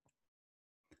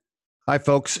Hi,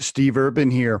 folks. Steve Urban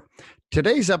here.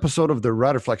 Today's episode of the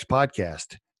Rudderflex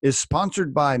podcast is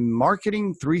sponsored by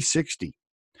Marketing 360.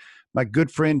 My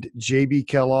good friend JB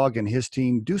Kellogg and his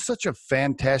team do such a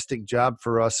fantastic job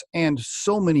for us and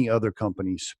so many other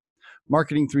companies.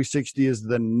 Marketing 360 is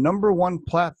the number one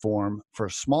platform for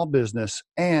small business,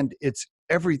 and it's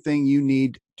everything you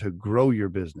need to grow your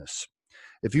business.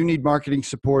 If you need marketing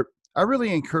support, I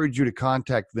really encourage you to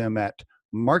contact them at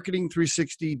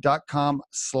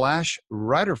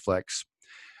marketing360.com/riderflex,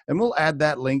 and we'll add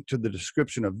that link to the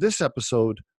description of this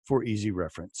episode for easy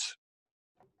reference.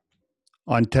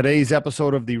 On today's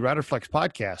episode of the Riderflex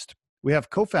podcast, we have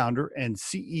co-founder and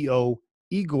CEO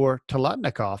Igor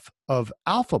Talatnikov of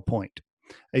Alpha Point,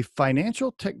 a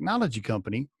financial technology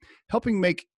company helping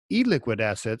make e-liquid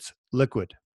assets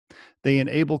liquid. They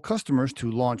enable customers to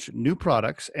launch new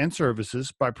products and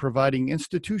services by providing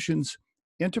institutions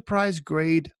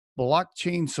enterprise-grade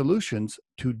blockchain solutions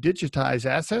to digitize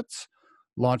assets,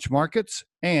 launch markets,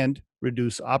 and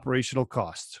reduce operational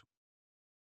costs.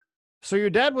 So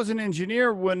your dad was an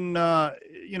engineer when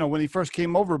he first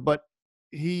came over, but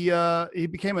he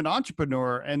became an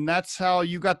entrepreneur, and that's how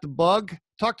you got the bug.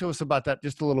 Talk to us about that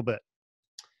just a little bit.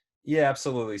 Yeah,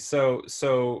 absolutely. So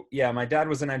yeah, my dad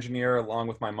was an engineer along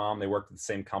with my mom. They worked at the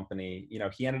same company.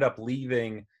 He ended up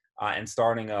leaving and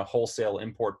starting a wholesale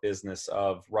import business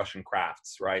of Russian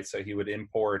crafts, right? So he would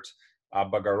import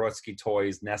Bogorodsky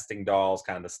toys, nesting dolls,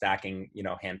 kind of the stacking,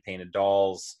 hand painted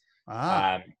dolls,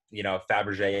 Ah, um,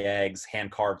 Fabergé eggs,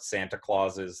 hand carved Santa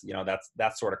Clauses, that's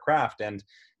that sort of craft. And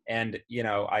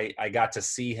I got to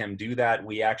see him do that.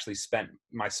 We actually spent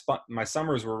my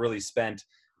summers were really spent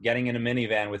getting in a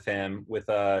minivan with him with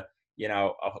a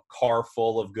car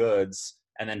full of goods,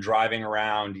 and then driving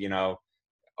around,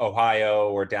 Ohio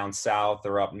or down south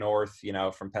or up north,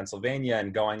 from Pennsylvania,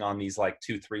 and going on these like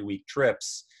 2-3 week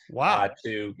trips wow.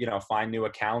 to, find new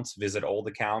accounts, visit old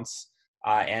accounts.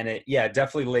 And it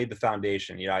definitely laid the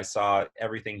foundation. I saw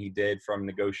everything he did, from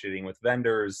negotiating with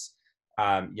vendors,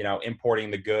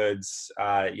 importing the goods,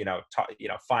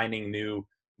 finding new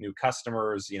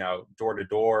customers, door to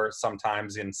door,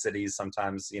 sometimes in cities,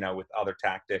 sometimes, with other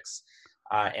tactics.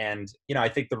 I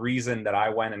think the reason that I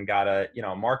went and got a,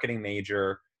 marketing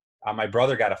major, my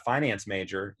brother got a finance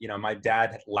major. My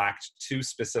dad lacked two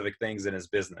specific things in his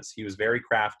business. He was very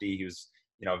crafty. He was,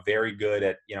 very good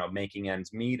at, making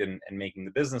ends meet and making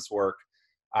the business work.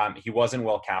 He wasn't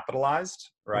well capitalized,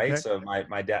 right? Okay. So my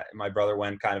brother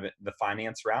went kind of the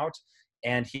finance route,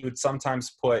 and he would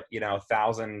sometimes put,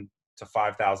 $1,000 to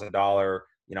 $5,000,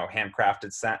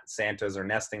 handcrafted Santas or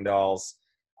nesting dolls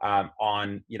on,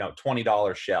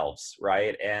 $20 shelves,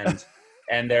 right?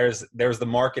 And there's the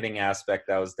marketing aspect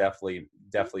that was definitely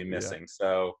Yeah. missing.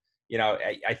 So,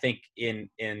 I think in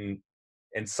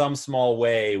some small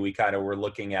way, we kind of were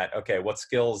looking at, okay, what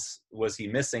skills was he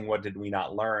missing? What did we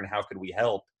not learn? How could we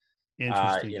help,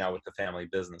 Interesting. with the family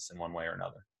business in one way or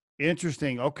another?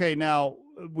 Interesting. Okay. Now,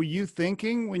 were you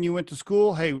thinking when you went to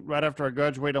school, hey, right after I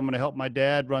graduate, I'm going to help my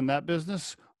dad run that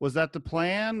business? Was that the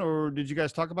plan, or did you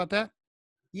guys talk about that?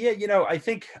 Yeah, I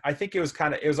think it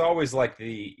was always like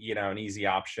the, an easy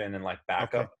option and like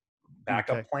Okay.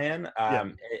 backup Okay. plan. Yeah.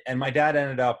 And my dad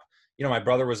ended up, my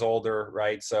brother was older,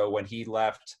 right? So uh,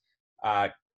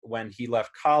 when he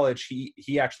left college,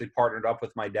 he actually partnered up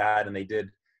with my dad, and they did,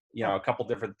 Oh, a couple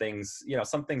different things,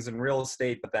 some things in real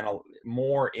estate, but then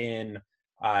more in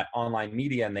online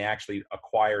media, and they actually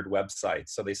acquired websites.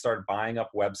 So they started buying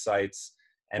up websites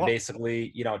and well,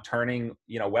 basically, turning,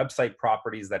 website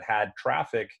properties that had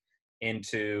traffic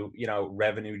into,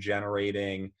 revenue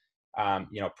generating,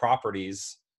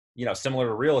 properties. Similar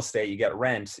to real estate, you get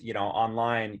rent,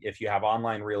 online. If you have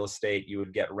online real estate, you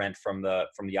would get rent from the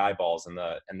eyeballs and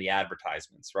the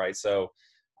advertisements, right? So,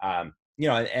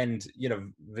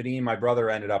 Vadim, my brother,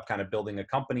 ended up kind of building a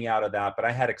company out of that, but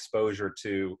I had exposure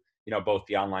to, both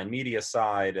the online media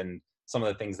side and some of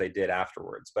the things they did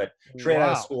afterwards. But straight out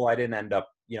of wow. school, I didn't end up,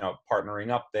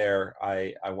 partnering up there.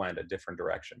 I went a different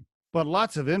direction. But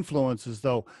lots of influences,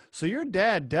 though. So your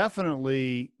dad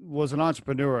definitely was an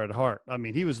entrepreneur at heart. I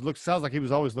mean, sounds like he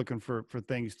was always looking for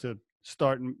things to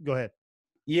start and go ahead.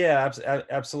 Yeah,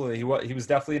 absolutely. He was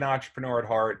definitely an entrepreneur at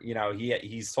heart.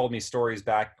 He's told me stories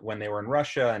back when they were in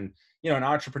Russia, and an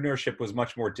entrepreneurship was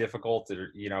much more difficult,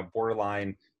 or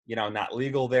borderline, not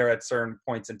legal there at certain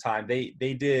points in time.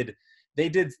 They did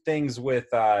things with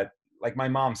like my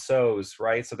mom sews,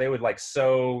 right? So they would like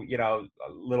sew,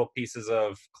 little pieces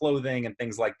of clothing and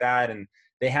things like that, and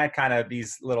they had kind of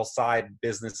these little side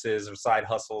businesses or side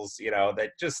hustles,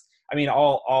 that just, I mean,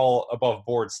 all above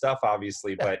board stuff,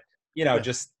 obviously, Yeah. but Yeah.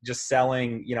 just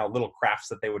selling, little crafts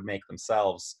that they would make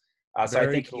themselves. So I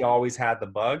Very think he cool. always had the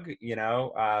bug,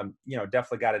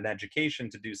 definitely got an education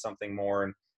to do something more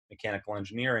in mechanical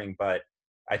engineering, but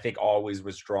I think always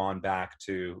was drawn back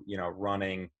to,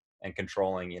 running and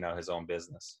controlling, his own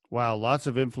business. Wow, lots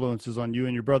of influences on you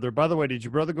and your brother. By the way, did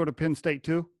your brother go to Penn State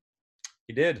too?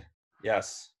 He did.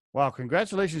 Yes. Wow,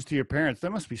 congratulations to your parents. They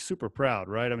must be super proud,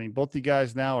 right? I mean, both you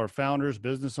guys now are founders,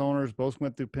 business owners, both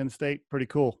went through Penn State. Pretty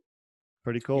cool.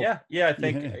 Pretty cool. Yeah. Yeah. I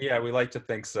think, Yeah. yeah, we like to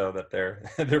think so that they're,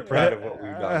 they're proud of what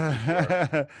we've done for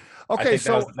sure. I Okay, think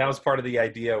that was so that was part of the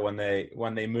idea when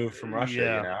they moved from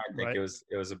Russia. yeah, I think right.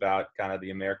 it was about kind of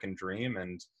the American dream,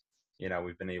 and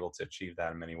we've been able to achieve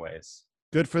that in many ways.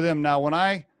 Good for them. Now, when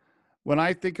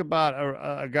I think about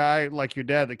a guy like your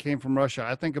dad that came from Russia,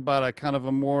 I think about a kind of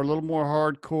a little more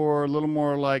hardcore, a little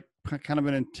more like kind of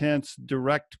an intense,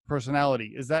 direct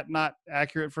personality. Is that not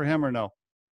accurate for him or no?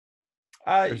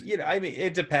 There's, I mean,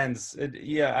 it depends.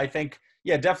 Yeah, I think,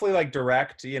 yeah, definitely like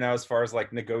direct, as far as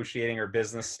like negotiating or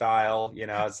business style,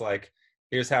 it's like,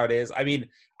 here's how it is. I mean,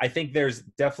 I think there's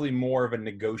definitely more of a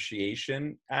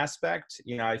negotiation aspect.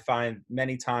 I find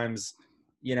many times,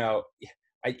 you know,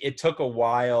 it took a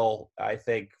while, I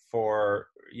think, for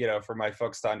my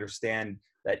folks to understand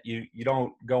that you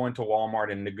don't go into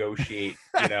Walmart and negotiate,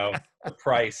 the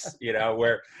price,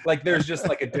 where like there's just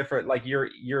like a different, like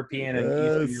European and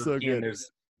Eastern so European, good. there's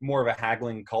more of a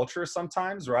haggling culture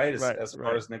sometimes, right? As, Right, as far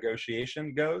right, as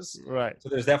negotiation goes. right. So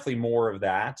there's definitely more of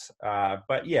that.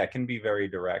 But yeah, it can be very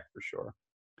direct for sure.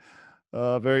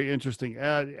 Very interesting.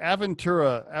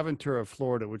 Aventura,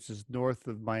 Florida, which is north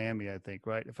of Miami, I think,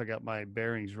 right? If I got my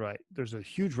bearings right. There's a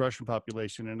huge Russian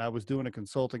population, and I was doing a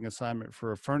consulting assignment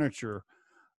for a furniture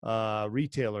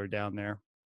retailer down there,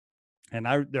 and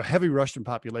the heavy Russian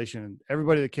population, and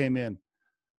everybody that came in,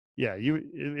 yeah,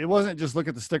 it wasn't just look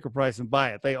at the sticker price and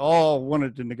buy it. They all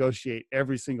wanted to negotiate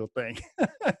every single thing.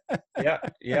 Yeah.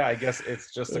 Yeah. I guess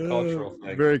it's just a cultural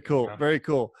thing. Very You cool. know? Very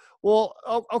cool. Well,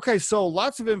 okay. So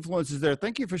lots of influences there.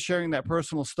 Thank you for sharing that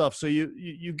personal stuff. So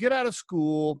you get out of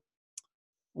school.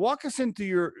 Walk us into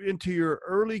your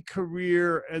early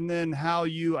career, and then how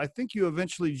I think you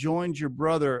eventually joined your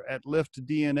brother at Lift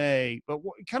DNA. But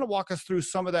kind of walk us through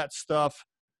some of that stuff,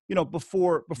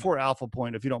 before Alpha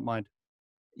Point, if you don't mind.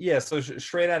 Yeah, so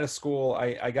straight out of school,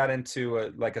 I got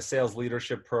into like a sales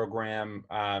leadership program,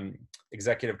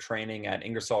 executive training at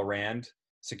Ingersoll Rand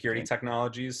Security Okay.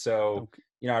 Technologies. So,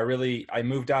 Okay. I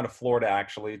moved down to Florida,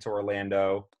 actually, to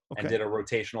Orlando, and Okay. did a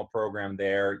rotational program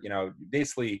there,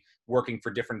 basically working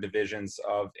for different divisions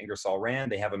of Ingersoll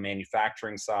Rand. They have a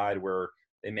manufacturing side where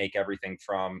they make everything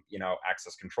from,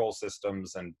 access control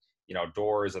systems and,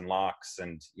 doors and locks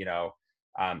and,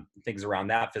 things around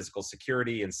that, physical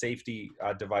security and safety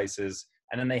devices.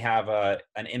 And then they have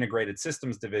an integrated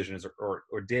systems division,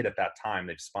 or did at that time.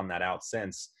 They've spun that out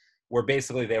since, where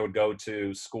basically they would go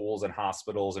to schools and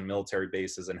hospitals and military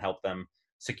bases and help them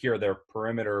secure their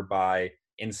perimeter by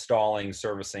installing,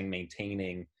 servicing,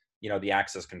 maintaining, the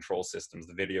access control systems,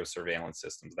 the video surveillance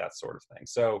systems, that sort of thing.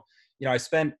 So, I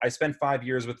spent 5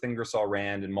 years with Ingersoll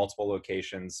Rand in multiple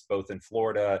locations, both in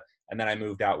Florida, and then I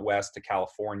moved out west to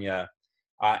California.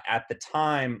 At the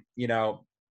time,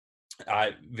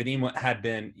 Vadim had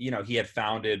been, he had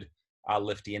founded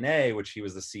Lift DNA, which he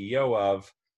was the CEO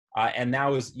of. And that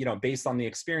was, based on the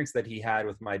experience that he had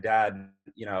with my dad,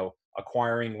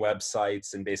 acquiring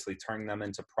websites and basically turning them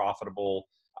into profitable,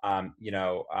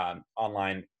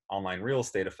 online real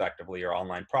estate effectively, or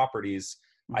online properties.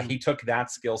 Mhm. He took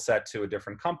that skill set to a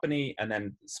different company and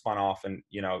then spun off and,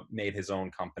 made his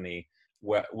own company,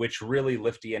 which really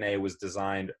Lift DNA was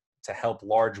designed to help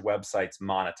large websites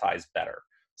monetize better.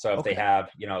 So if they Okay.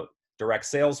 have, direct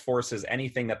sales forces,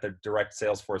 anything that the direct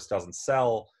sales force doesn't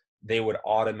sell, they would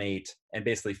automate and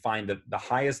basically find the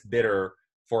highest bidder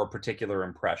for a particular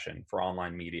impression for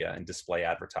online media and display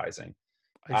advertising.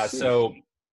 I Uh, see. so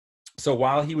so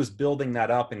while he was building that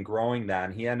up and growing that,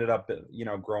 and he ended up,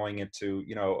 growing it to,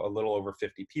 a little over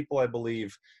 50 people, I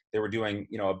believe. They were doing,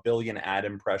 1 billion ad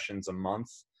impressions a month,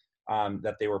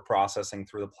 that they were processing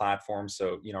through the platform.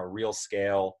 So, real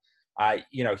scale.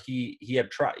 He had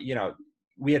tried,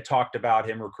 we had talked about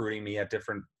him recruiting me at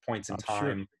different points in I'm sure.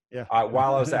 time. Yeah.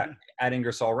 While I was at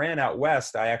Ingersoll Rand out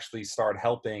west, I actually started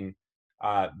helping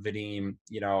Vadim,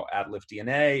 at Lift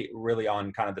DNA, really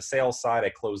on kind of the sales side. I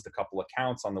closed a couple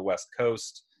accounts on the West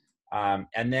Coast.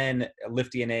 And then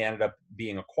Lift DNA ended up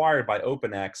being acquired by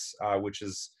OpenX, which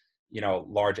is,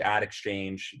 large ad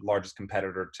exchange, largest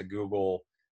competitor to Google.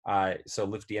 So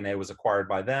Lift DNA was acquired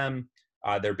by them.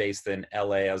 They're based in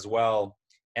LA as well.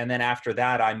 And then after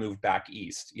that, I moved back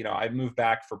east. I moved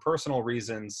back for personal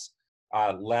reasons,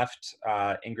 left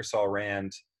Ingersoll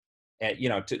Rand, and,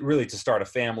 to start a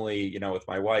family, with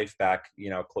my wife back,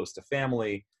 close to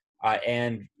family.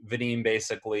 And Vadim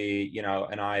basically,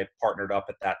 and I partnered up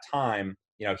at that time.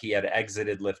 He had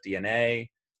exited Lift DNA,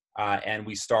 and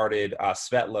we started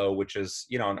Svetlo, which is,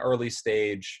 an early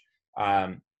stage,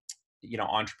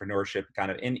 entrepreneurship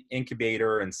kind of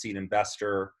incubator and seed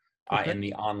investor Okay. in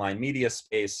the online media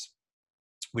space.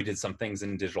 We did some things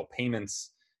in digital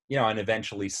payments, and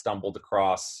eventually stumbled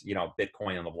across,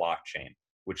 Bitcoin and the blockchain,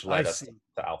 which I led us see.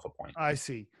 to Alpha Point. I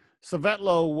see.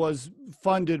 Savetlo was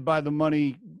funded by the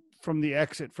money from the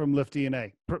exit from Lift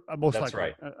DNA, most That's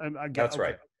likely. right. I get. That's Okay.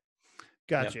 right. Yep.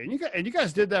 Gotcha. And you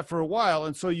guys did that for a while,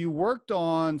 and so you worked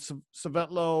on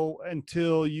Savetlo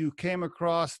until you came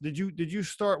across. Did you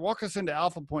start? Walk us into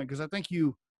Alpha Point, because I think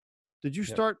did you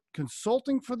Yep. start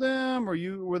consulting for them, or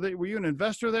were you an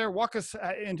investor there? Walk us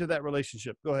into that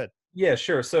relationship. Go ahead. Yeah,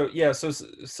 sure. So at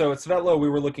Svetlo, we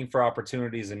were looking for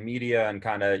opportunities in media, and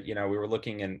kind of, we were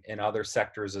looking in other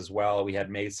sectors as well. We had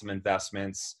made some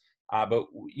investments, but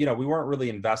we weren't really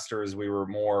investors. We were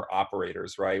more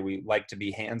operators, right? We like to be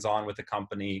hands-on with the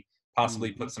company,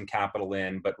 possibly Mhm. put some capital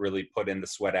in, but really put in the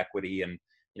sweat equity, and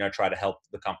try to help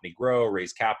the company grow,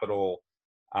 raise capital,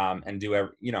 and do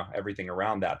everything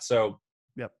around that. So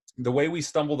Yep. the way we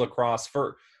stumbled across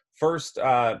first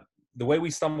the way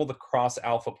we stumbled across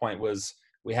Alpha Point was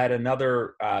we had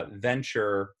another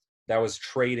venture that was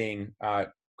trading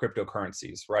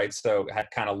cryptocurrencies, right? So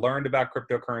had kind of learned about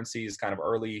cryptocurrencies kind of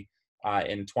early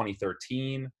in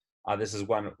 2013. This is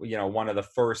one of the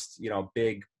first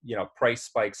big price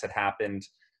spikes had happened,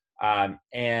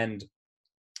 and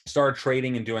started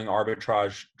trading and doing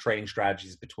arbitrage trading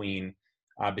strategies between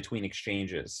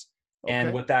exchanges. And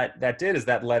Okay. what that did is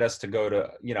that led us to go to,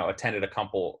 attended a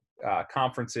couple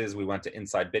conferences. We went to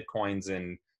Inside Bitcoins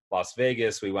in Las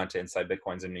Vegas. We went to Inside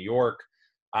Bitcoins in New York.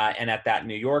 And at that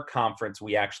New York conference,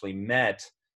 we actually met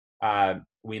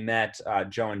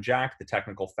Joe and Jack, the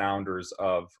technical founders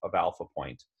of Alpha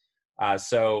Point.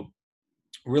 So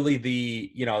really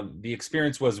the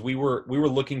experience was we were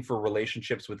looking for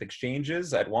relationships with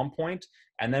exchanges at one point,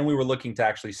 and then we were looking to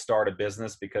actually start a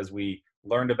business because we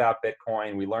learned about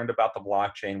Bitcoin, we learned about the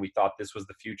blockchain, we thought this was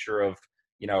the future of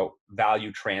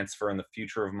value transfer and the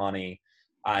future of money,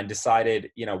 and decided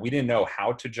we didn't know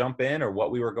how to jump in or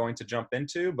what we were going to jump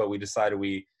into, but we decided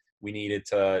we needed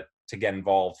to get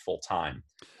involved full time.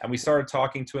 And we started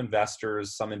talking to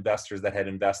investors, some investors that had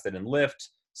invested in Lyft,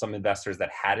 some investors that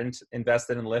hadn't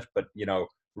invested in Lyft, but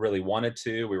really wanted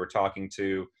to. We were talking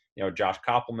to Josh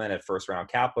Koppelman at First Round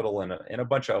Capital, and a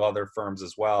bunch of other firms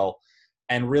as well,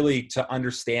 and really to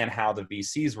understand how the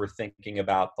VCs were thinking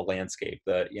about the landscape,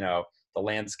 the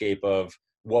landscape of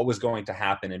what was going to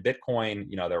happen in Bitcoin.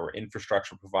 There were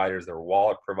infrastructure providers, there were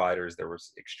wallet providers, there were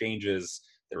exchanges,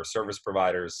 there were service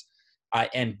providers,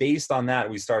 and based on that,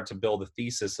 we started to build a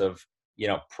thesis of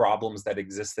problems that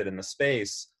existed in the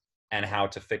space and how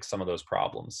to fix some of those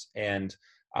problems. And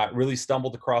really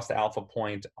stumbled across the Alpha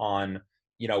Point on,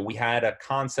 we had a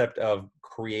concept of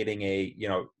creating a,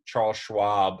 Charles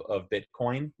Schwab of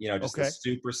Bitcoin, just a Okay.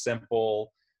 super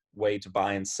simple way to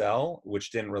buy and sell,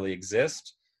 which didn't really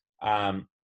exist. And,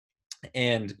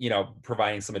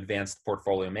 providing some advanced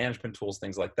portfolio management tools,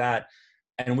 things like that.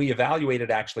 And we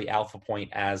evaluated actually Alpha Point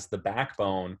as the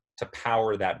backbone to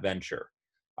power that venture.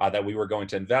 That we were going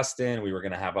to invest in. We were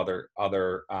going to have other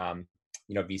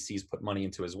VCs put money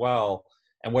into as well.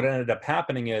 And what ended up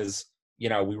happening is,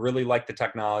 we really liked the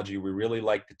technology, we really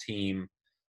liked the team,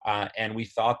 and we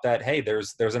thought that, hey,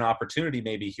 there's an opportunity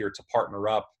maybe here to partner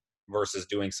up versus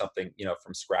doing something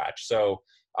from scratch. So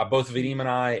both Vadim and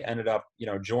I ended up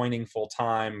joining full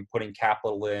time, putting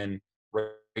capital in,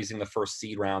 raising the first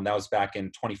seed round. That was back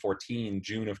in 2014,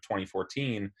 June of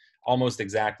 2014, almost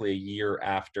exactly a year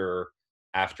after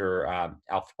Alpha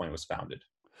Point was founded.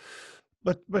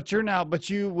 But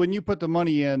when you put the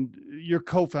money in, you're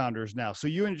co-founders now. So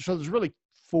there's really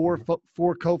four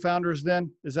co-founders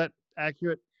then. Is that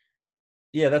accurate?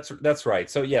 Yeah, that's right.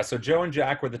 So Joe and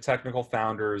Jack were the technical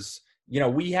founders.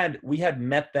 We had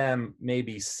met them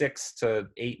maybe 6 to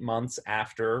 8 months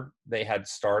after they had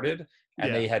started, and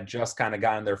Yeah. they had just kind of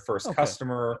gotten their first Okay.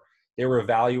 customer. They were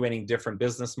evaluating different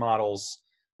business models.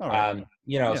 All right.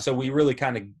 Yeah. So we really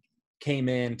kind of came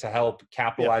in to help Yeah.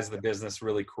 capitalize the business,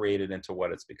 really create it into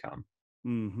what it's become.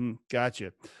 Mm-hmm.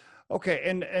 Gotcha. Okay.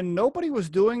 And nobody was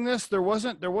doing this. There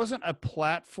wasn't a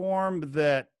platform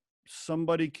that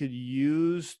somebody could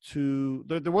use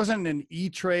there wasn't an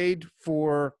E-Trade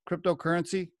for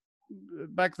cryptocurrency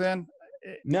back then.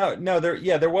 No,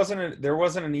 there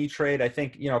wasn't an E-Trade. I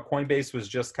think, Coinbase was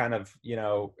just kind of,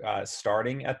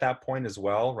 starting at that point as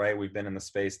well, right? We've been in the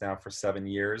space now for 7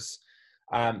 years.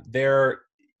 There,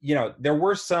 there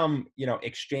were some,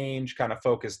 exchange kind of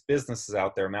focused businesses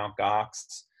out there. Mount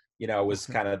Gox, was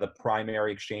Okay. kind of the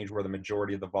primary exchange where the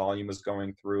majority of the volume was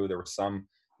going through. There were some,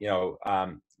 you know,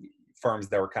 um, firms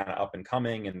that were kind of up and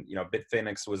coming, and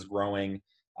Bitfinex was growing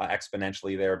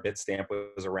exponentially there. Bitstamp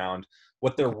was around.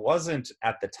 What there wasn't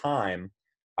at the time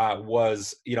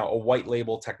was, a white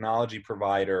label technology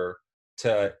provider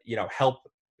to, help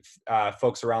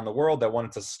folks around the world that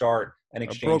wanted to start an A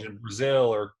exchange broker. in Brazil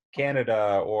or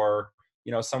Canada or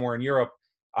somewhere in Europe,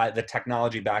 the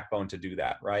technology backbone to do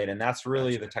that, right? And that's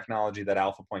really Gotcha. the technology that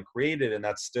Alpha Point created, and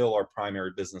that's still our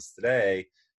primary business today,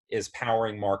 is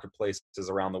powering marketplaces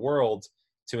around the world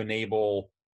to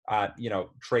enable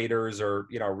traders or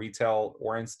retail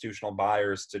or institutional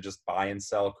buyers to just buy and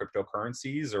sell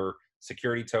cryptocurrencies or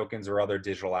security tokens or other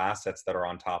digital assets that are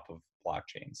on top of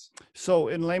blockchains. So,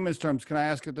 in layman's terms, can I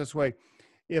ask it this way?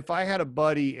 If I had a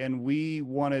buddy and we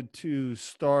wanted to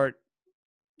start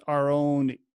our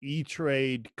own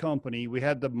E-Trade company, we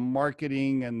had the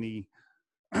marketing and the,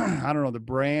 I don't know, the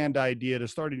brand idea to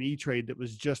start an E-Trade that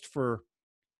was just for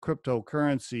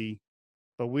cryptocurrency,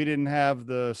 but we didn't have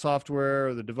the software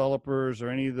or the developers or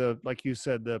any of the, like you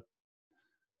said, the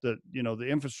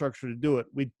infrastructure to do it,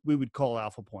 we would call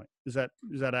Alpha Point. Is that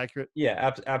accurate?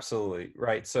 Yeah, absolutely.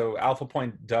 Right. So Alpha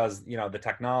Point does, the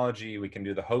technology, we can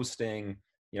do the hosting,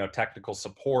 technical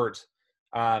support,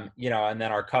 and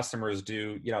then our customers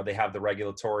do, they have the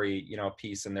regulatory,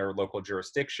 piece in their local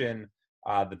jurisdiction,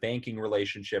 the banking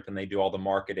relationship, and they do all the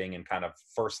marketing and kind of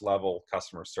first level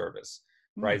customer service.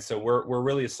 Hmm. Right. So we're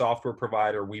really a software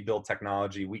provider. We build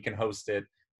technology, we can host it,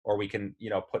 or we can,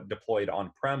 put deployed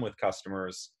on-prem with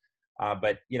customers.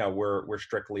 But we're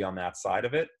strictly on that side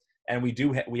of it, and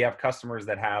we have customers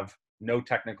that have no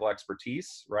technical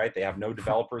expertise, right? They have no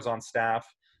developers on staff,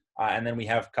 and then we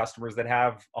have customers that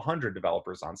have 100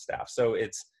 developers on staff. So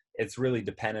it's really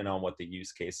dependent on what the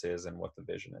use case is and what the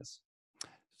vision is.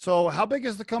 So, how big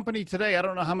is the company today? I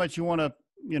don't know how much you want to,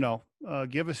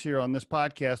 give us here on this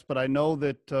podcast, but I know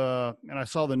that, and I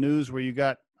saw the news where you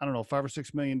got, I don't know, $5 or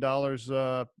 $6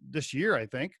 million this year, I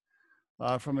think,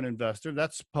 from an investor.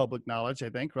 That's public knowledge, I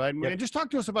think, right? And Yep. just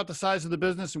talk to us about the size of the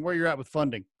business and where you're at with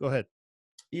funding. Go ahead.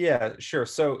 Yeah, sure.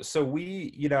 So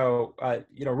we,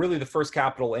 really the first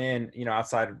capital in,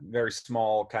 outside of very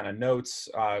small kind of notes,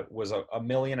 was a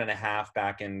million and a half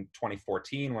back in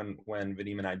 2014 when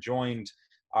Vadim and I joined.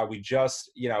 We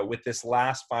just, with this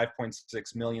last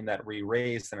 5.6 million that we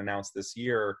raised and announced this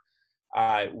year,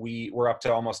 we were up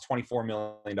to almost $24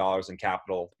 million in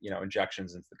capital,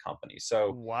 injections into the company.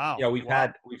 So, Wow. we've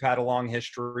Wow. had a long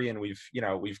history, and we've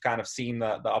kind of seen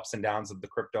the ups and downs of the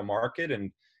crypto market,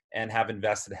 and have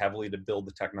invested heavily to build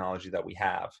the technology that we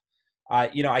have.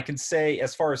 I can say,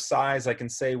 as far as size, I can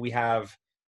say we have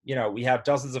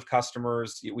dozens of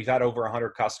customers. We've had over 100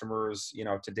 customers,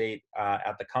 to date,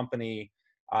 at the company.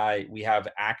 We have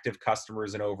active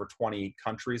customers in over 20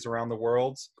 countries around the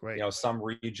world. Great. Some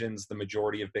regions, the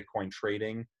majority of Bitcoin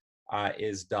trading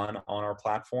is done on our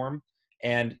platform.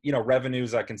 And,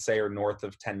 revenues, I can say, are north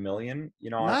of 10 million,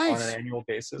 on an Nice. annual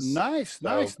basis. Nice, So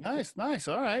nice, nice, nice.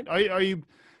 All right. Are you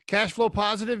cash flow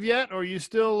positive yet, or are you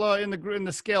still in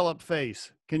the scale up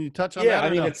phase? Can you touch on yeah, that I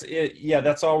or mean, no? yeah,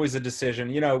 that's always a decision.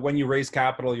 When you raise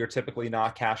capital, you're typically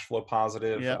not cash flow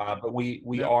positive, Yep. but we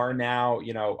Yep. are now,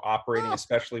 operating, Oh,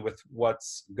 especially with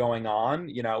what's going on.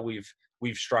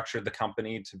 We've structured the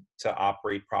company to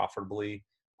operate profitably,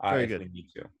 very if good. we need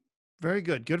to. Very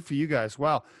good. Good for you guys.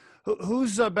 Wow.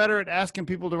 Who's better at asking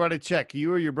people to write a check,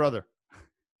 you or your brother?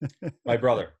 My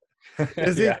brother,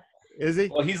 Is he? yeah. Is he?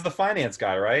 Well, he's the finance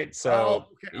guy, right? Oh, So,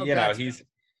 okay. Oh, gotcha.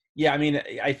 yeah, I mean,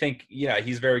 I think,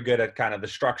 he's very good at kind of the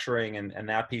structuring and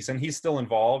that piece. And he's still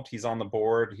involved. He's on the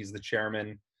board. He's the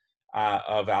chairman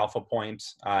of Alpha Point,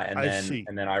 and I then see.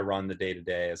 I run the day to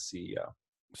day as CEO.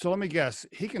 So let me guess.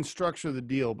 He can structure the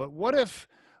deal, but what if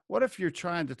you're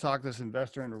trying to talk this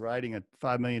investor into writing a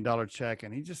 $5 million check,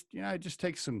 and he just, it just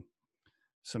takes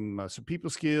some people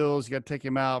skills. You got to take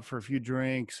him out for a few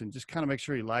drinks and just kind of make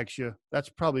sure he likes you. That's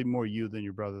probably more you than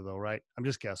your brother, though, right? I'm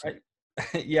just guessing.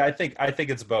 I, yeah, I think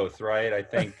it's both, right? I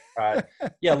think,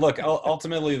 yeah. Look,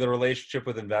 ultimately, the relationship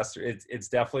with investor, it's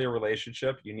definitely a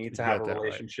relationship. You need to You have a got that right.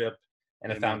 relationship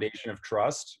and a Amen. foundation of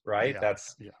trust, right? Yeah.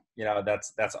 That's Yeah.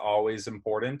 that's always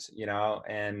important,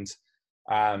 and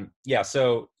yeah.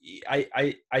 So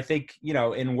I think,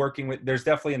 in working with, there's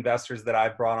definitely investors that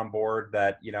I've brought on board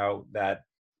that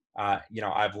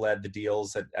I've led the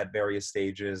deals at various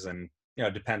stages, and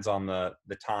it depends on the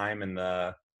time and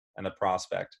the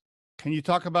prospect. Can you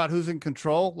talk about who's in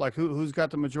control? Like who's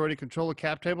got the majority control of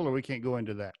cap table, or we can't go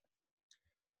into that?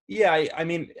 Yeah, I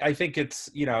mean, I think it's,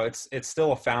 it's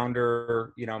still a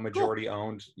founder, Cool. majority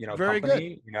owned, Very good.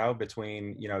 company,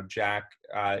 between, Joe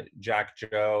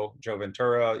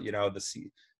Ventura,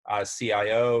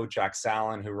 CIO, Jack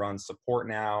Sallin, who runs support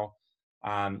now,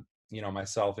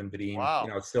 myself and Vadim, Wow.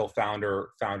 it's still founder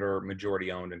majority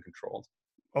owned and controlled.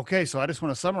 Okay, so I just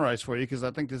want to summarize for you because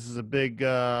I think this is a big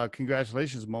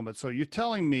congratulations moment. So you're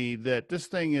telling me that this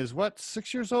thing is what,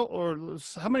 6 years old, or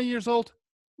how many years old?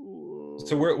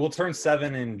 So we'll turn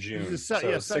 7 in June. So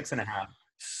Yes, 6.5. Yeah.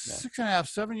 6.5,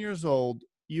 7 years old.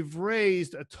 You've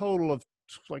raised a total of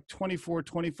like 24,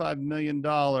 $25 million,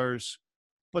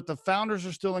 but the founders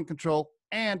are still in control,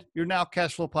 and you're now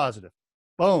cash flow positive.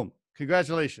 Boom!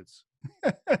 Congratulations.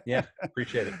 Yeah,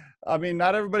 appreciate it. I mean,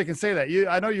 not everybody can say that.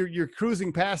 I know you're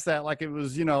cruising past that like it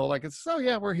was, like it's, oh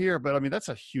yeah, we're here. But I mean, that's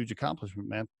a huge accomplishment,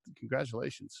 man.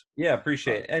 Congratulations. Yeah,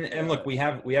 appreciate it. And Uh, look, we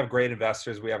have great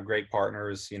investors, we have great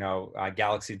partners.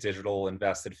 Galaxy Digital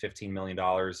invested $15 million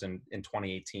in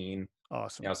 2018.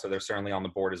 awesome. So they're certainly on the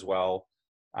board as well.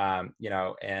 And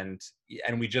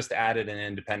we just added an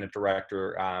independent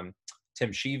director,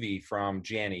 Tim Sheevy from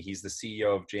Janney. He's the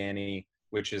CEO of Janney,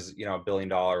 which is a $1 billion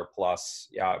plus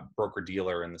broker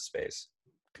dealer in the space.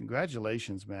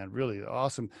 Congratulations, man. Really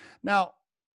awesome. Now,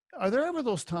 are there ever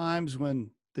those times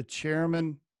when the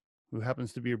chairman, who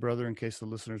happens to be your brother, in case the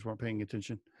listeners weren't paying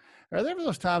attention, are there ever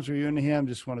those times where you and him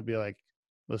just want to be like,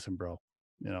 listen, bro,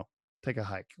 take a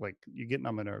hike? Like, you're getting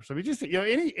on my nerves. So we just,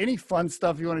 any fun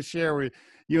stuff you want to share where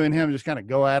you and him just kind of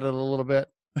go at it a little bit?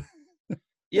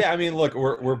 Yeah, I mean, look,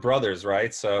 we're brothers,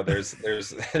 right? So there's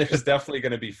there's definitely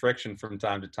going to be friction from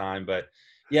time to time, but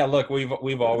yeah, look,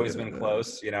 we've always been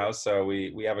close, so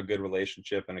we have a good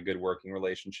relationship and a good working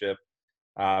relationship.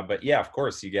 But yeah, of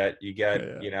course, you get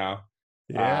Yeah.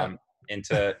 Yeah. um,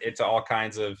 into all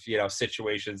kinds of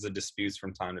situations and disputes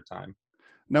from time to time.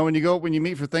 Now, when you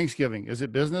meet for Thanksgiving, is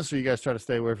it business, or you guys try to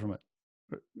stay away from it?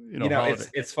 It's Holiday.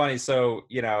 it's funny. So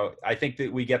I think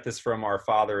that we get this from our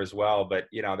father as well. But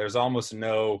there's almost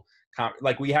no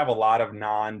like, we have a lot of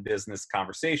non-business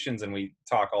conversations, and we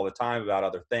talk all the time about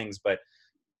other things. But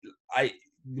I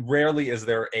rarely is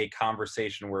there a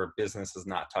conversation where business is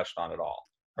not touched on at all,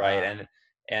 right? Ah,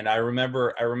 And I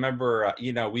remember,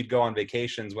 we'd go on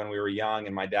vacations when we were young,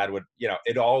 and my dad would,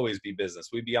 it'd always be business.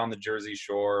 We'd be on the Jersey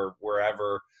Shore,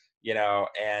 wherever,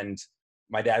 and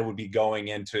my dad would be going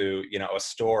into, a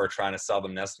store trying to sell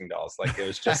them nesting dolls. Like, it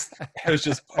was just, it was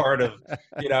just part of,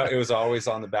 it was always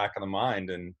on the back of the mind.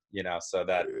 And, so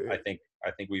that I think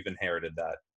we've inherited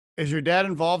that. is your dad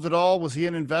involved at all? Was he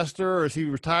an investor, or is he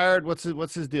retired? What's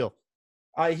his deal?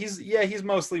 He's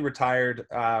mostly retired.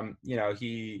 I know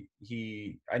he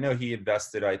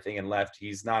invested, I think, and left.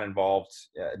 He's not involved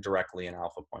directly in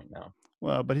Alpha Point now.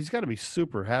 Well, but he's got to be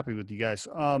super happy with you guys.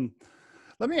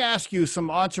 Let me ask you some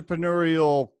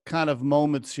entrepreneurial kind of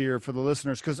moments here for the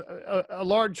listeners, because a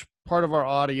large part of our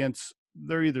audience,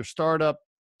 they're either startup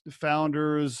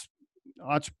founders,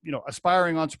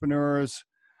 aspiring entrepreneurs.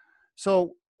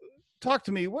 So talk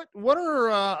to me. What are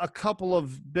a couple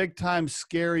of big time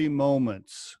scary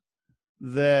moments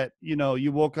that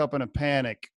you woke up in a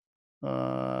panic,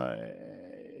 uh,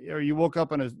 or you woke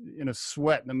up in a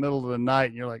sweat in the middle of the night,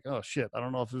 and you're like, oh shit, I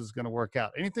don't know if this is going to work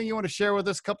out? Anything you want to share with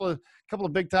us? Couple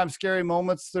of big time scary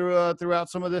moments throughout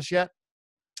some of this yet?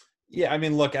 Yeah, I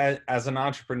mean, look, as an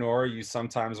entrepreneur, you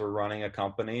sometimes are running a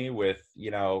company with,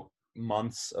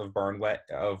 months of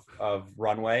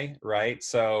runway, right?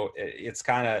 So it's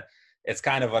kind of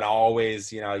an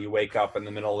always, you wake up in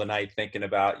the middle of the night thinking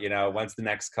about, when's the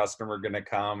next customer going to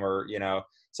come, or,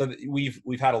 so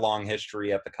we've had a long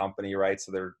history at the company, right?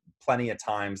 So there are plenty of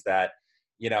times that,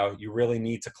 you really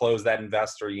need to close that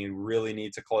investor, you really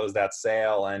need to close that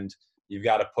sale, and you've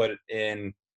got to put it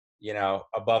in,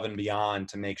 above and beyond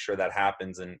to make sure that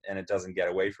happens, and it doesn't get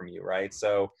away from you, right?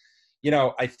 So,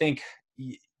 I think,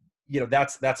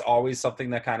 that's always something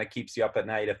that kind of keeps you up at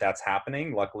night if that's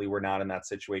happening. Luckily, we're not in that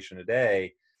situation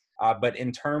today. But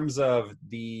in terms of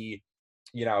the,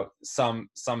 some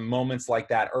moments like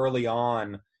that early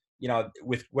on,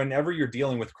 with whenever you're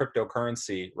dealing with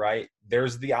cryptocurrency, right,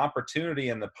 there's the opportunity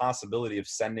and the possibility of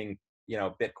sending,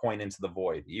 Bitcoin into the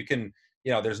void. You can,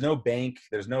 there's no bank,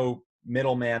 there's no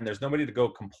middleman, there's nobody to go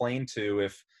complain to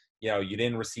if, you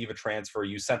didn't receive a transfer,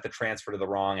 you sent the transfer to the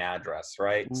wrong address,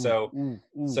 right? Ooh, So ooh,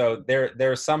 ooh. so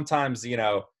there's sometimes,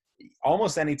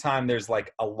 almost anytime there's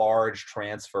like a large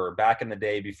transfer, back in the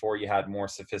day before you had more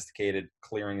sophisticated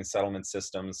clearing and settlement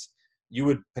systems, you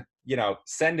would,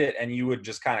 send it, and you would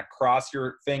just kind of cross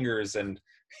your fingers and,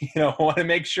 want to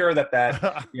make sure that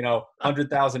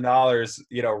 $100,000,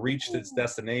 reached its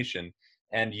destination.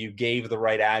 and you gave the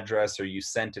right address or you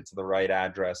sent it to the right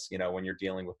address, when you're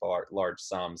dealing with large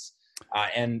sums.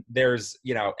 And there's,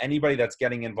 anybody that's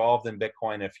getting involved in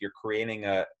Bitcoin, if you're creating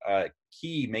a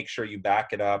key, make sure you back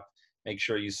it up, make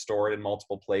sure you store it in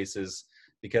multiple places,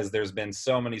 because there's been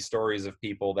so many stories of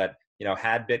people that,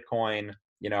 had Bitcoin,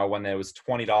 when it was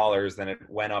 $20, then it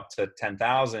went up to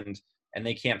 10,000, and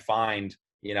they can't find,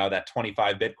 that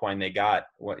 25 Bitcoin they got,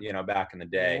 back in the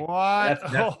day. What?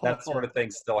 That sort of thing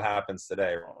still happens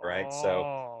today, right? So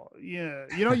Oh, yeah.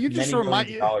 You just many remind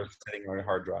millions of dollars sitting on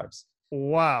hard drives.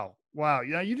 Wow. Wow.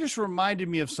 Yeah, you just reminded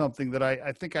me of something that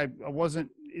I think I wasn't,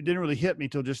 it didn't really hit me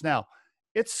till just now.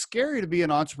 It's scary to be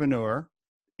an entrepreneur.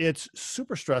 It's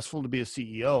super stressful to be a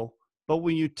CEO. But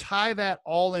when you tie that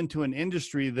all into an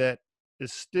industry that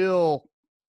is still,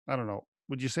 I don't know,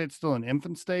 would you say it's still an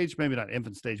infant stage? Maybe not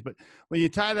infant stage, but when you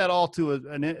tie that all to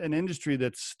an industry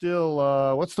that's still,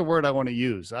 what's the word I want to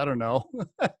use? I don't know.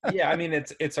 Yeah, I mean,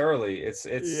 it's early. It's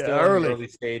Yeah, still in the early. early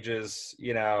stages,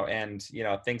 and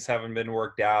things haven't been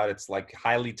worked out. It's like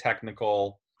highly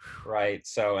technical, right?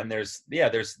 So, and there's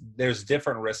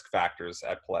different risk factors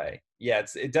at play. Yeah,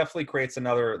 it definitely creates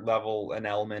another level, an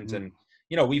element. Mm.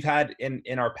 And we've had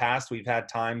in our past, we've had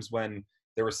times when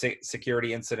there were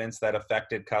security incidents that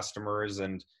affected customers,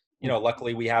 and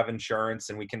luckily we have insurance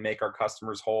and we can make our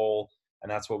customers whole, and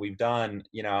that's what we've done.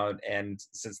 And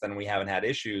since then we haven't had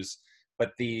issues.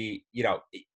 But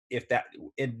if that,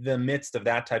 in the midst of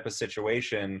that type of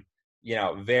situation,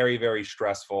 very, very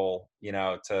stressful,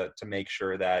 to make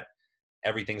sure that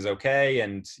everything's okay,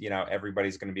 and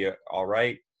everybody's going to be all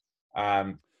right.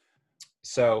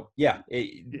 So yeah,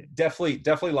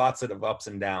 definitely lots of ups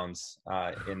and downs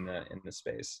in the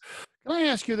space. Can I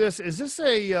ask you this? Is this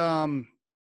a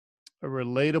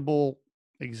relatable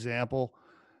example?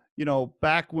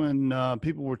 Back when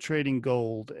people were trading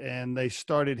gold and they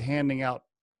started handing out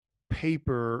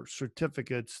paper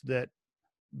certificates that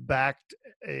backed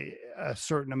a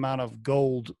certain amount of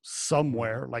gold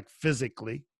somewhere, like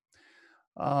physically.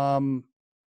 Um,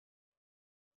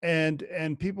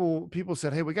 and people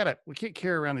said, "Hey, we can't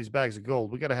carry around these bags of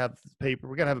gold. We got to have paper.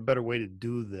 We got to have a better way to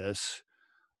do this."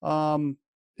 Um,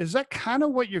 is that kind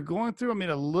of what you're going through? I mean,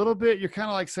 a little bit. You're kind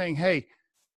of like saying, "Hey,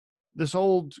 this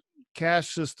old cash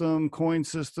system, coin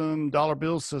system, dollar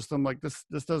bill system, like this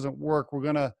doesn't work. We're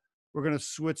gonna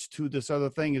switch to this other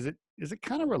thing." Is it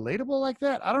kind of relatable like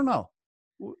that? I don't know.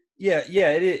 Yeah,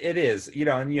 it is.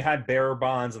 And you had bearer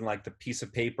bonds, and like the piece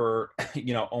of paper,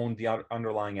 owned the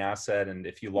underlying asset, and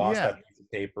if you lost Yeah, that piece of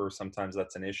paper, sometimes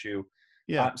that's an issue.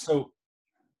 yeah. So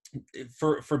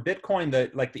for Bitcoin,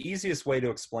 the easiest way to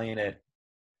explain it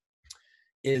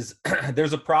is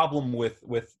there's a problem with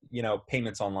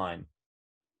payments online.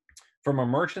 From a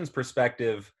merchant's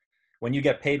perspective, when you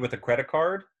get paid with a credit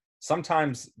card,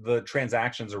 sometimes the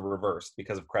transactions are reversed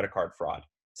because of credit card fraud.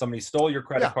 Somebody stole your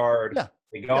credit Yeah, card, yeah,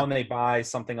 they go yeah. and they buy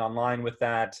something online with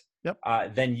that. Yep.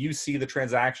 Then you see the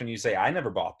transaction, you say, I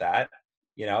never bought that.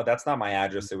 That's not my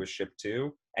address it was shipped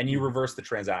to. And you Mhm, reverse the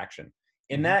transaction.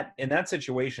 In mhm. that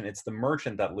situation, it's the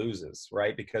merchant that loses,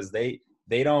 right? Because they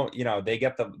don't, they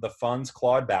get the funds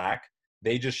clawed back.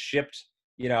 They just shipped,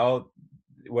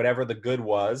 whatever the good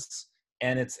was,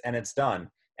 and it's done.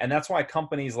 And that's why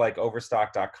companies like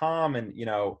overstock.com and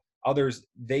others,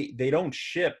 they don't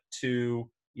ship to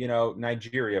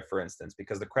Nigeria, for instance,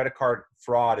 because the credit card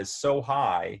fraud is so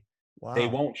high, they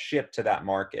Wow. won't ship to that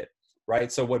market,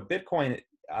 right? So what Bitcoin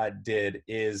did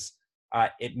is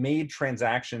it made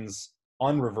transactions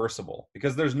unreversible,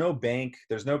 because there's no bank,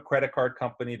 there's no credit card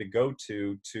company to go I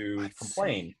to see.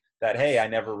 complain that, I hey, I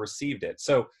see. never received it.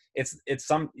 So it's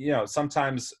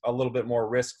sometimes a little bit more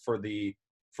risk for the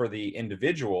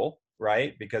individual,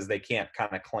 right? Because they can't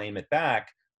kind of claim it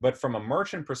back. But from a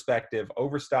merchant perspective,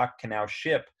 Overstock can now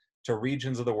ship to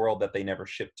regions of the world that they never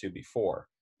shipped to before,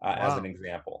 as an Wow.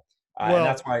 example. And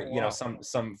that's Well, why wow.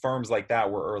 some firms like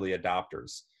that were early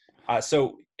adopters.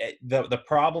 So the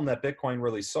problem that Bitcoin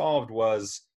really solved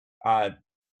was,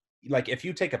 like, if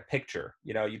you take a picture,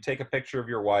 you take a picture of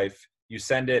your wife, you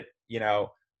send it,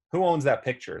 who owns that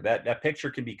picture? That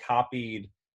picture can be copied,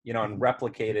 and Mhm.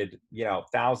 replicated,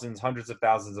 thousands, hundreds of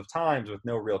thousands of times with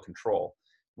no real control.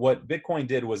 What Bitcoin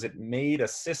did was it made a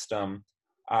system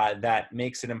that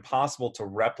makes it impossible to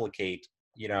replicate,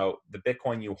 the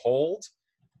Bitcoin you hold.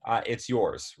 It's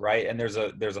yours, right? And there's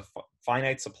a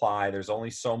finite supply. There's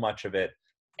only so much of it,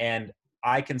 and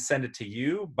I can send it to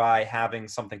you by having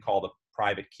something called a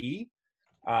private key.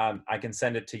 I can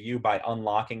send it to you by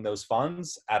unlocking those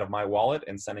funds out of my wallet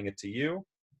and sending it to you.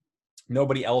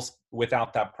 Nobody else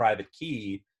without that private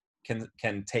key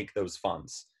can take those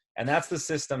funds. And that's the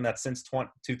system that since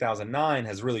 2009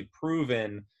 has really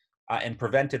proven and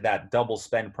prevented that double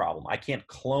spend problem. I can't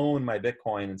clone my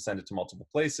Bitcoin and send it to multiple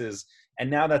places. And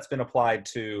now that's been applied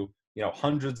to,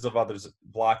 hundreds of other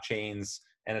blockchains,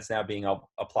 and it's now being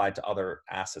applied to other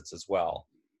assets as well.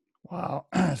 Wow.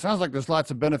 Sounds like there's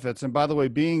lots of benefits. And by the way,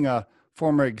 being a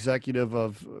former executive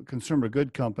of consumer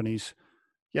good companies,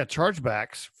 yeah,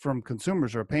 chargebacks from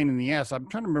consumers are a pain in the ass. I'm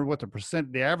trying to remember what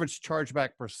the average chargeback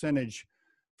percentage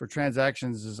for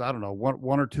transactions is. I don't know,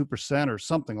 1 or 2% or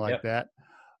something like Yep. that.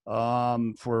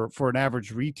 For an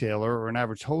average retailer or an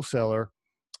average wholesaler.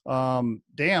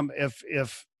 Damn,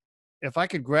 if I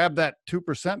could grab that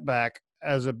 2% back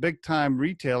as a big time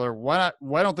retailer, why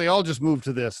don't they all just move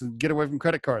to this and get away from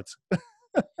credit cards?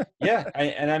 Yeah,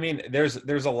 I mean,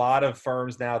 there's a lot of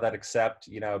firms now that accept,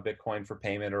 Bitcoin for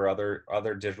payment or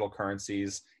other digital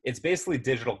currencies. It's basically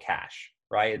digital cash,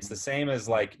 right? It's the same as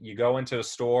like you go into a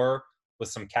store with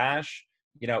some cash.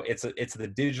 It's the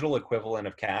digital equivalent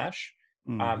of cash,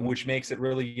 Mm-hmm. which makes it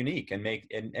really unique and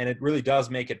it really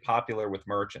does make it popular with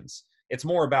merchants. It's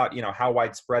more about how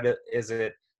widespread is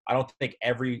it. I don't think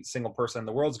every single person in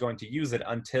the world is going to use it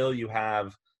until you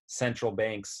have central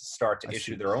banks start to I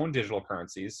issue see. their own digital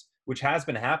currencies, which has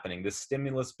been happening. The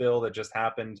stimulus bill that just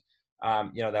happened,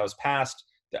 that was passed,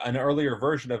 an earlier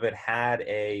version of it had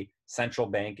a central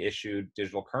bank issued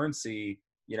digital currency,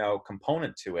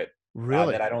 component to it. That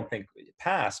Really? I don't think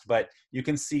passed, but you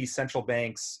can see central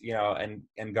banks,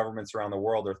 and governments around the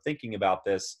world are thinking about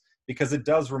this because it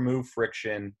does remove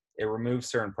friction. It removes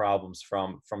certain problems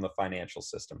from the financial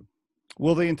system.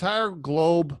 Will the entire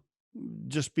globe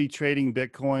just be trading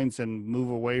Bitcoins and move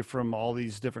away from all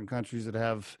these different countries that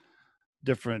have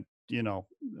different,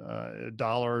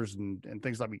 dollars and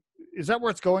things like that? Is that where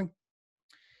it's going?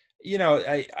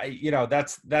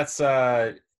 That's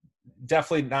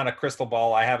definitely not a crystal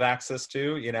ball I have access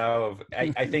to.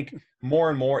 I think more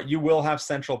and more you will have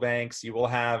central banks, you will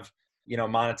have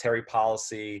monetary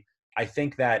policy. I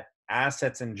think that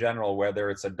assets in general, whether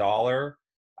it's a dollar,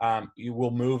 you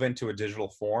will move into a digital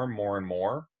form more and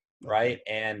more, right?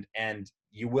 Okay. And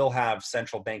you will have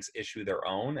central banks issue their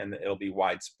own, and it'll be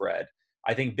widespread.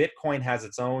 I think Bitcoin has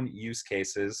its own use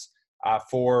cases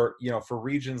for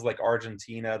regions like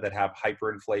Argentina that have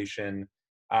hyperinflation.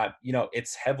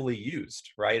 It's heavily used,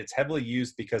 right? It's heavily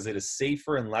used because it is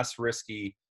safer and less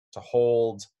risky to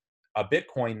hold a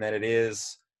Bitcoin than it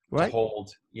is to Right.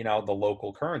 hold, the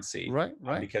local currency, Right.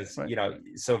 Right. because Right.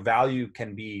 so value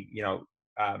can be,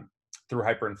 through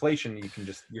hyperinflation,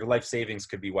 your life savings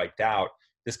could be wiped out.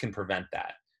 This can prevent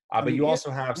that. I But mean, you yeah.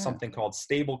 also have Yeah. something called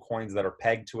stable coins that are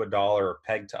pegged to a dollar or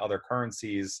pegged to other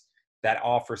currencies that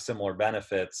offer similar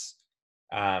benefits,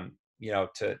 to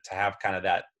have kind of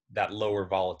that lower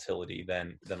volatility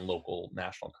than local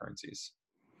national currencies.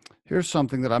 Here's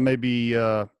something that I may be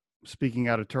speaking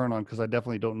out of turn on because I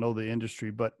definitely don't know the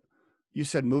industry, but you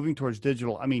said moving towards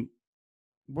digital. I mean,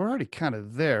 we're already kind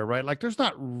of there, right? Like there's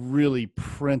not really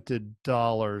printed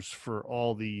dollars for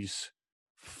all these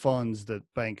funds that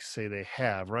banks say they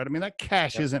have, right? I mean, that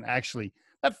cash Yep. isn't actually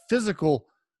that physical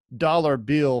dollar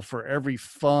bill for every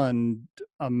fund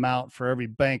amount for every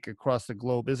bank across the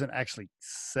globe isn't actually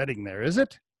sitting there, is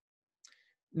it?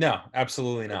 No,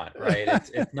 absolutely not. Right?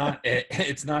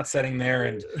 It's not sitting there,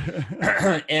 and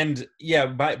and yeah,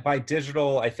 by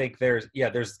digital, I think there's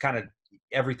kind of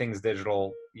everything's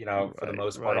digital, for the Right,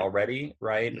 most part right. already,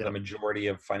 right? The Yep. majority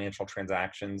of financial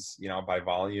transactions, by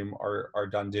volume are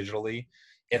done digitally.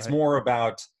 It's Right. more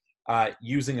about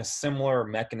using a similar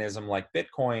mechanism like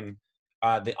Bitcoin,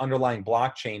 the underlying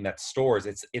blockchain that stores.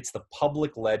 It's the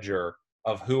public ledger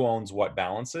of who owns what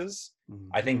balances.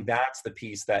 I Hmm. think that's the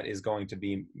piece that is going to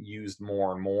be used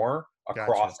more and more Gotcha.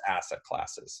 across asset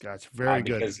classes, Gotcha. Very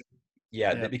good. because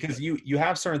yeah, Yep. because you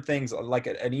have certain things like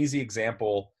an easy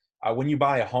example. When you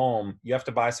buy a home, you have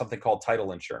to buy something called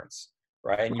title insurance,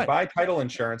 right? And you Right. buy title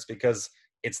insurance because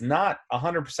it's not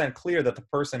 100% clear that the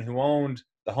person who owned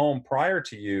the home prior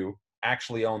to you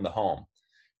actually owned the home,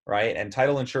 right? And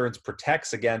title insurance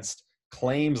protects against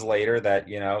claims later that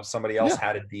somebody else Yeah.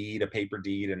 had a deed, a paper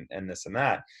deed, and this and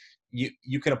that.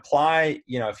 You can apply,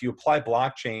 if you apply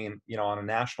blockchain, on a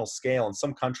national scale, and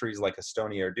some countries like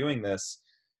Estonia are doing this,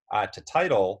 to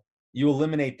title, you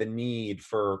eliminate the need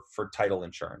for title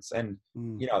insurance, and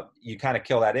Mm. you kind of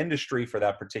kill that industry for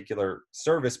that particular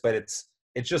service. But it's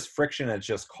just friction, it's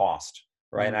just cost,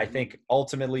 right? And I Mhm. think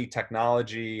ultimately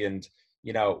technology and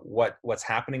what's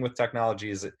happening with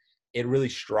technology is it really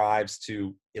strives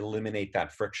to eliminate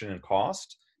that friction and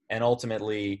cost, and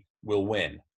ultimately will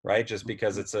win, right? Just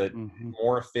because Mhm. it's a Mhm.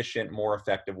 more efficient, more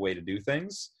effective way to do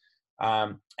things.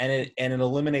 And it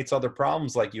eliminates other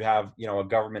problems, like you have, a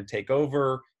government take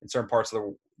over in certain parts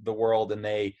of the world, and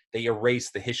they erase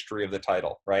the history of the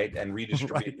title, right, and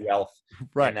redistribute Right. wealth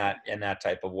Right. in that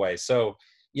type of way. So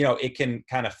it can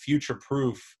kind of future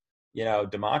proof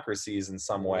democracies in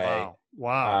some way, Wow.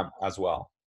 Wow. as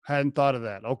well. Hadn't thought of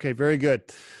that. Okay, very good.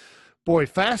 Boy,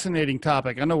 fascinating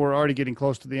topic. I know we're already getting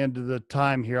close to the end of the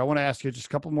time here. I want to ask you just a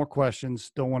couple more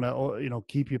questions. Don't want to,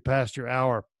 keep you past your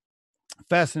hour.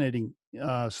 Fascinating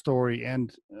story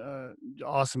and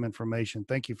awesome information.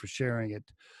 Thank you for sharing it.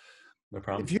 No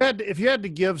problem. If you had to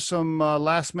give some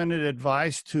last minute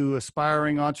advice to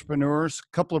aspiring entrepreneurs,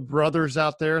 a couple of brothers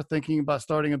out there thinking about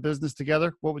starting a business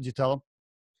together, what would you tell them?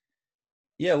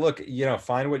 Yeah, look,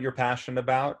 find what you're passionate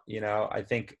about. I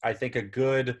think a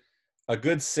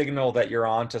good signal that you're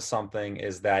onto something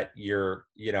is that you're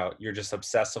just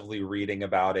obsessively reading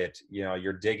about it.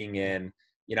 You're digging in.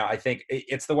 I think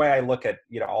it's the way I look at,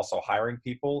 also hiring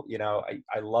people.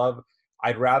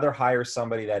 I'd rather hire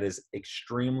somebody that is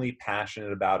extremely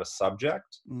passionate about a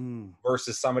subject Mm.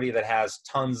 versus somebody that has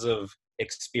tons of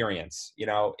experience.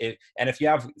 And if you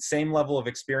have same level of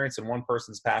experience and one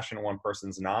person's passion and one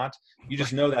person's not, you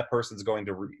just Right. know that person's going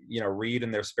to read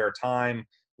in their spare time,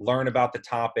 learn about the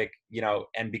topic,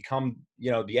 and become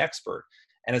the expert.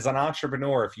 And as an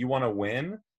entrepreneur, if you want to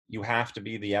win, you have to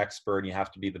be the expert and you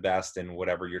have to be the best in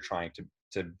whatever you're trying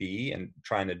to be and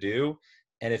trying to do.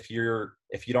 And if you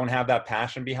don't have that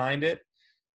passion behind it,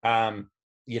 um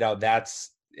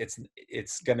that's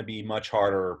it's going to be much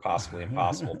harder or possibly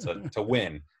impossible to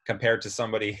win compared to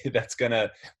somebody that's going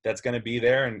to be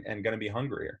there and going to be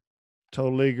hungrier.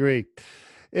 Totally agree.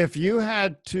 If you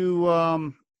had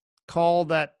to call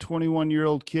that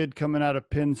 21-year-old kid coming out of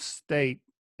Penn State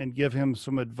and give him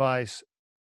some advice,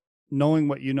 knowing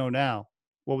what you know now,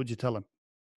 what would you tell him?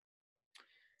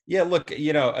 Yeah, look,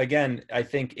 again, I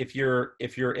think if you're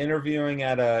interviewing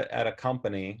at a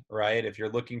company, right? If you're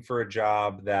looking for a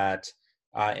job that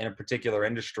in a particular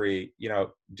industry,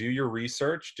 do your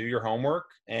research, do your homework,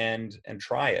 and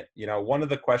try it. One of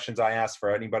the questions I ask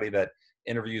for anybody that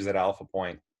interviews at Alpha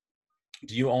Point: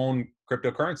 do you own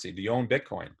cryptocurrency? Do you own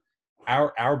Bitcoin?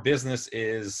 Our business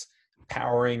is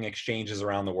powering exchanges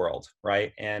around the world,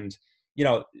 right? And you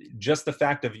know, just the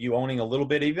fact of you owning a little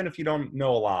bit, even if you don't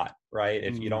know a lot, right?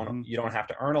 If you don't Hmm. you don't have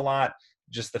to earn a lot,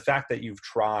 just the fact that you've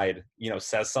tried,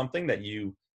 says something that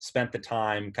you spent the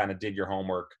time, kind of did your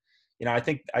homework. I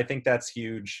think that's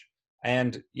huge.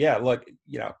 And yeah, look,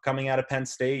 coming out of Penn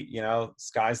State,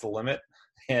 sky's the limit.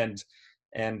 And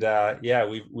yeah,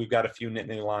 we've got a few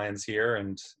Nittany Lions here,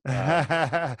 and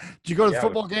Did you go to the yeah,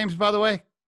 football games, by the way?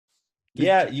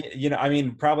 Did yeah, I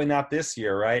mean, probably not this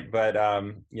year, right? But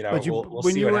but you we'll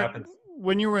see what happens.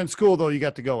 when you were in school though, you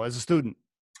got to go as a student.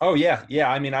 Oh yeah, yeah.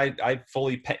 I mean, I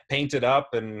fully painted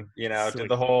up and did Sweet.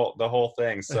 the whole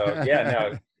thing. So yeah,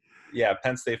 no, yeah.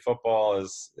 Penn State football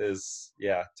is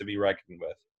yeah, to be reckoned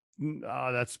with.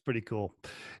 Oh, that's pretty cool.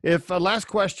 If last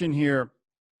question here,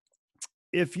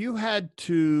 if you had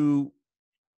to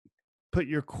put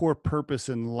your core purpose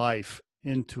in life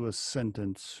into a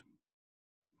sentence,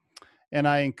 and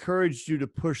I encouraged you to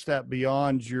push that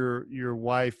beyond your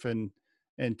wife and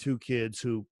two kids,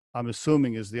 who I'm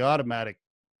assuming is the automatic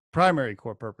primary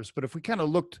core purpose. But if we kind of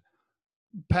looked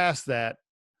past that,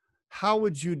 how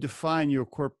would you define your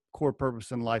core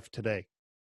purpose in life today?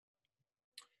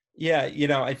 Yeah,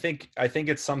 I think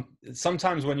it's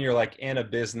sometimes when you're like in a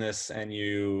business and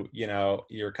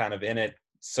you're kind of in it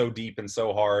so deep and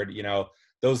so hard,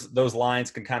 those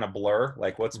lines can kind of blur.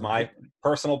 Like, what's my Right.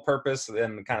 personal purpose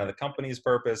and kind of Yep. the company's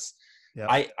purpose?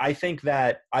 Yep. I think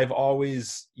that I've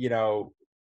always,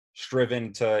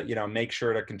 striven to, make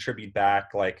sure to contribute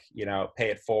back, like, pay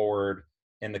it forward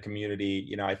in the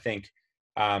community. I think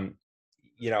um,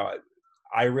 you know,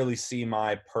 I really see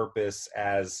my purpose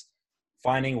as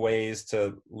finding ways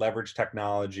to leverage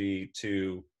technology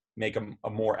to make a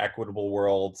more equitable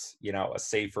world, a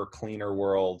safer, cleaner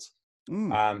world.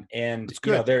 Mm, And that's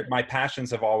good. my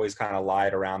passions have always kind of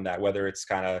lied around that, whether it's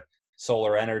kind of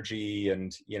solar energy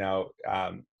and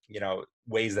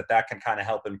ways that can kind of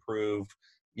help improve,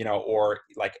 or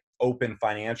like open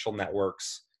financial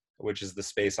networks, which is the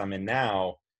space I'm in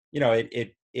now.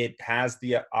 It has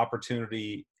the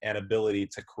opportunity and ability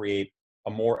to create a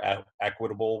more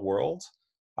equitable world,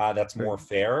 that's Very, more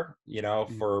fair,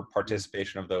 mm, for mm.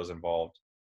 participation of those involved.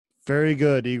 Very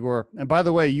good, Igor. And by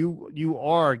the way, you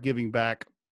are giving back,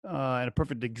 and a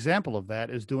perfect example of that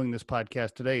is doing this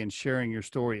podcast today and sharing your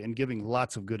story and giving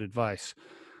lots of good advice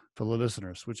for the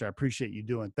listeners, which I appreciate you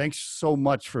doing. Thanks so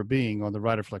much for being on the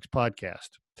Riderflex podcast.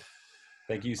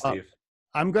 Thank you, Uh, Steve.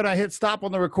 I'm going to hit stop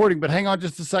on the recording, but hang on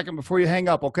just a second before you hang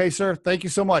up. Okay, sir? Thank you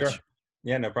so much. Sure.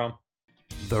 Yeah, no problem.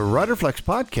 The Riderflex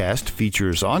podcast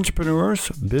features entrepreneurs,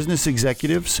 business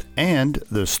executives, and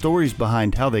the stories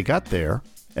behind how they got there,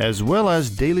 as well as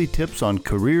daily tips on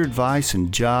career advice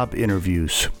and job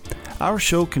interviews. Our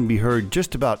show can be heard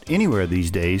just about anywhere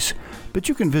these days, but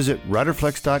you can visit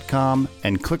riderflex.com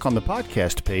and click on the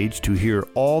podcast page to hear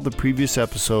all the previous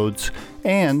episodes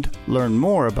and learn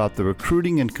more about the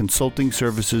recruiting and consulting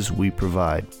services we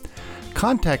provide.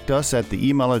 Contact us at the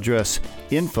email address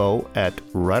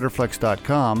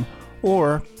info@riderflex.com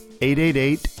or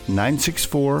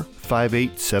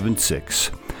 888-964-5876.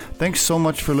 Thanks so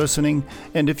much for listening,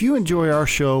 and if you enjoy our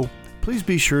show, please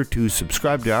be sure to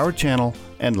subscribe to our channel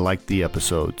and like the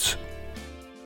episodes.